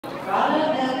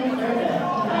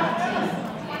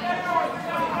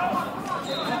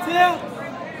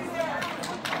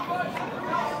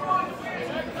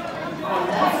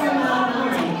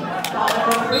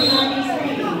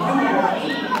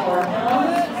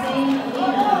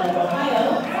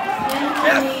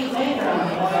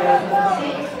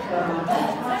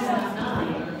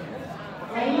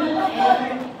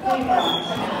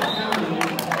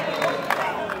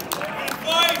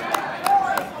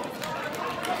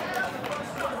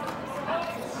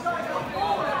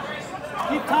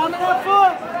Keep timing that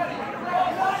foot.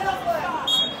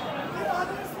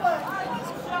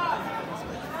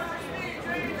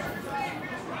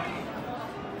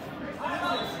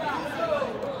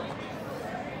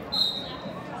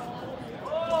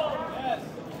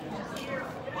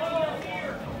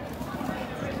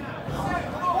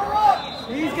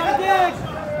 He's got to dig.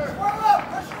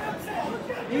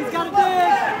 He's got to dig.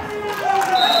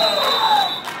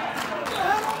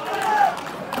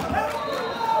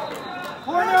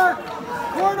 Corner.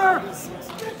 Corner.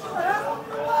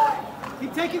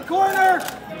 Keep taking corner.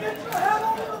 Get your head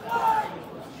over the line.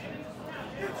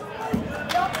 Get your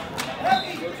weight up.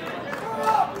 Heavy. Go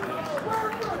up. Square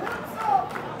your hips up.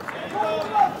 Roll your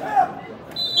left hip.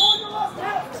 Roll your left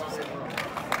hip.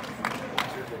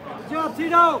 Good job,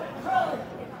 Tito.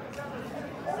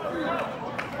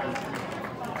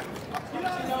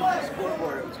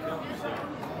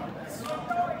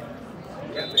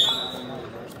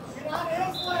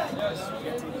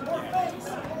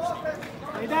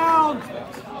 Stay down.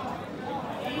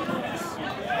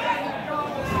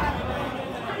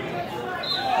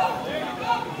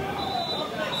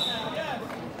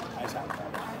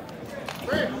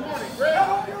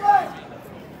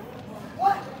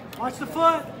 Watch the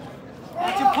foot.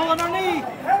 Watch him pulling our knee.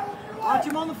 Watch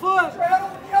him on the foot. Head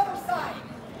over the other side.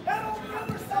 Head over the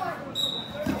other side.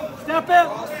 Step it.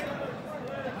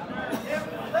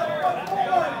 Left foot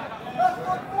forward. Left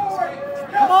foot forward.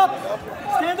 Come up.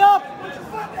 Stand up. Put your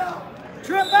foot down.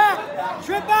 Trip back.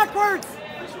 Trip backwards.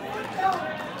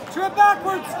 Trip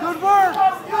backwards. Good work.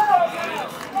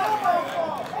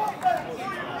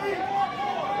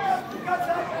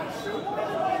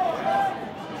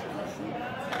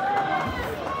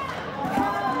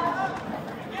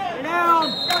 Stay down.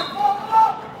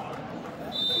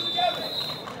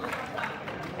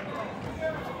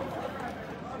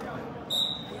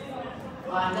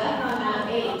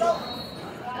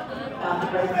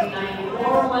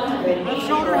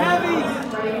 Shoulder heavy.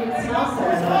 To your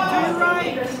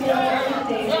right.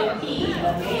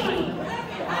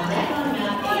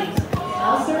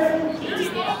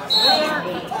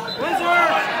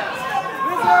 Wizard. Wizard.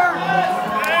 Wizard.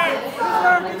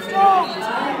 Get strong.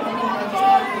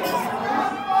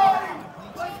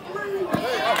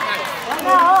 Right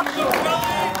now, up.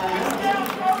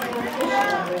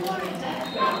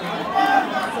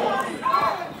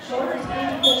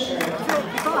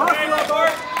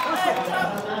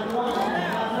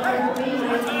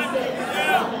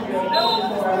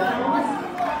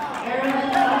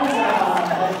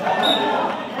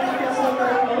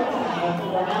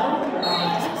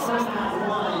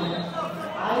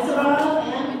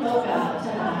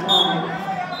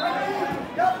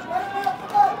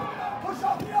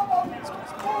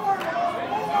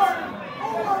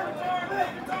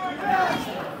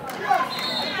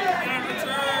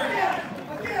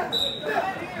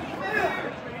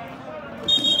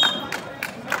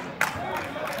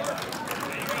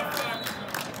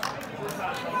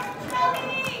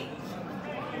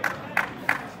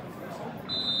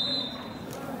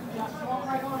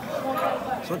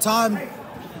 Short time.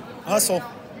 Hustle.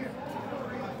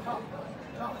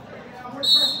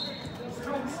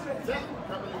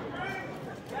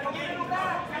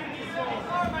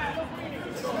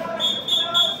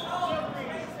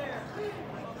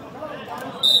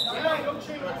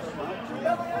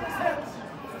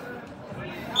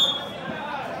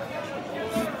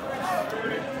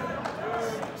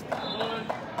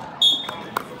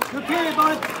 Good period,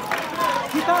 bud.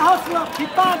 Keep that hustle up. Keep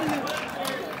finding it.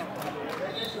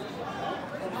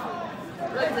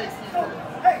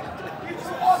 Hey, get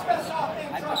your offense off,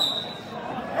 Antrell.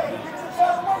 Hey, get your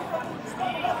ball away from him.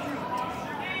 Stop it up, you.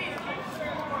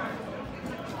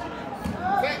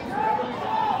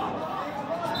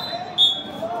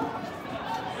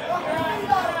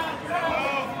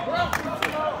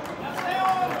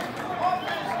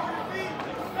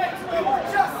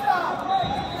 Just stop.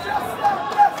 Just stop.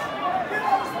 Yes. Get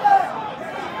on his leg.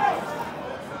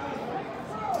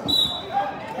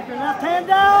 Keep your left hand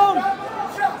down.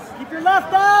 Just.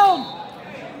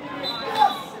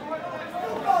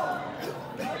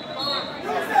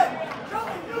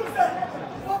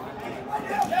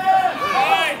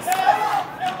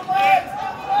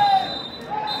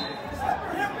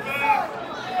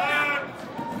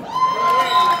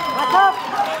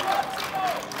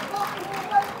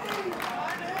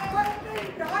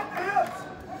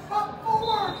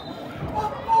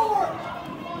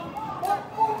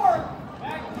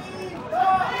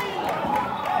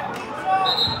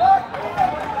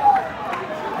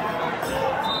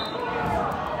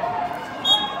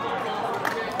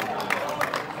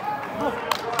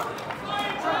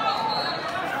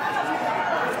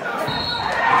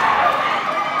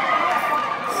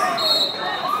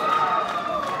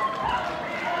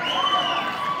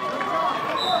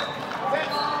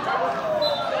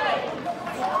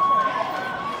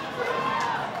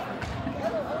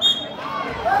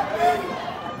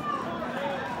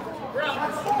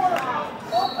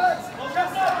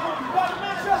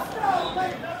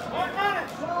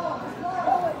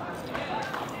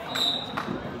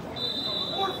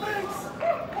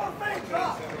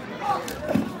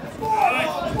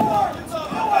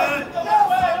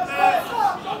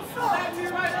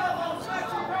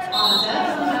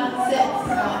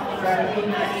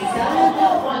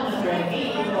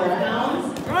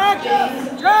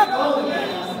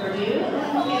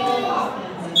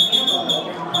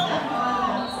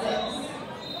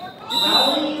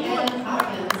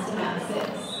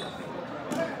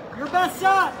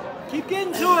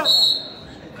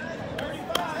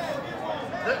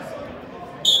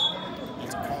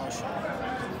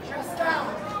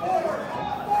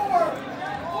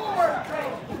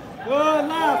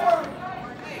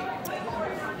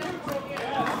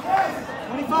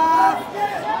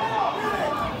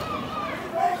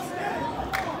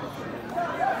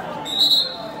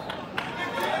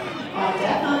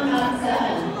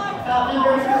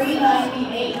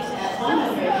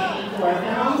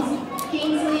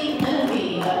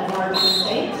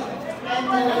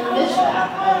 Bishop of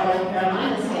North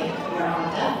Carolina State. You're on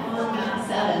deck on mat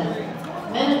 7.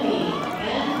 Menifee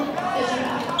and Bishop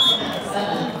mat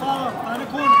 7. Find a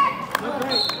corner. Look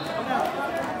great. Come out.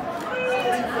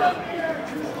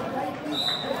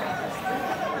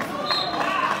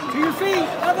 To your feet.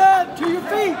 Evan, to your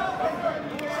feet.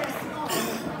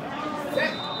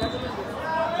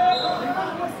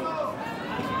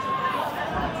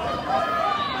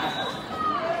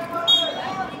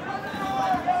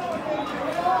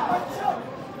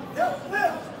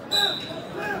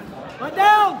 Right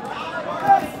down.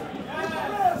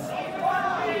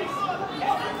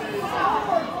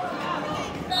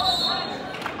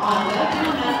 On deck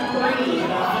on mat 3.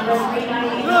 Number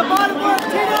 398. Good body work,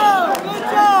 Tito. Good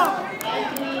job.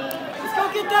 Let's go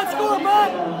get that score, bud.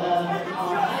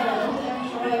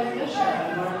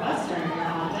 Northwestern.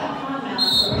 On deck on mat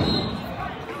 3.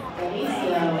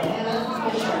 Benicio and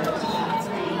Fisher to mat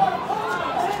 3.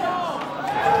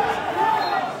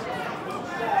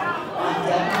 On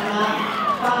deck on mat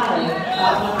 5.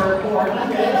 Bout number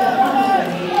 400 at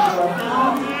 184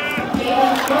 pounds.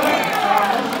 Caleb Fuller.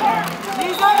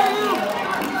 Knees under you.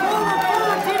 Forward,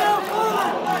 forward, Tito,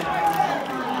 forward.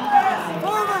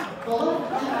 Forward.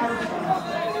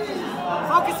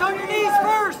 Focus on your knees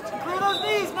first. Clear those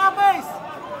knees, now base.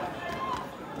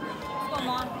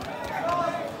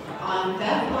 On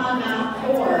deck on mat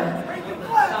 4.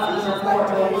 Bout number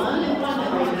 401 at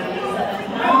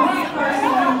 197 pounds.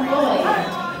 Carson Floyd.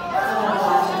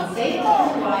 Washington State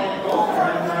and Wyatt Bolter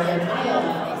of Northern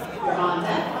Iowa. You're on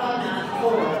deck on mat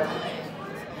 4.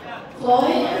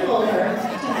 Floyd and Bolter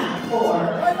to mat 4.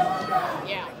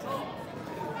 Yeah.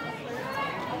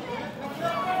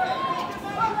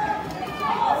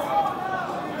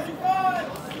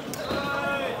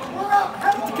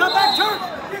 Get the comeback turn.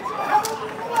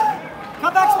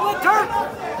 Comeback split turn.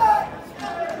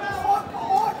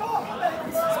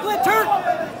 Split turn.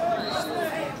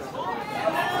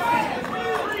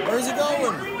 Where's he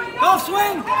going? Go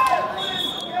swing.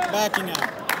 Backing out.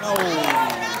 No.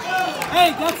 Hey,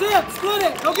 that's it. Split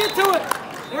it. Go get to it.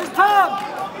 There's Tom.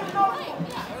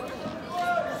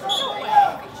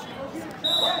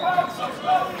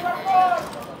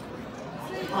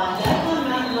 On deck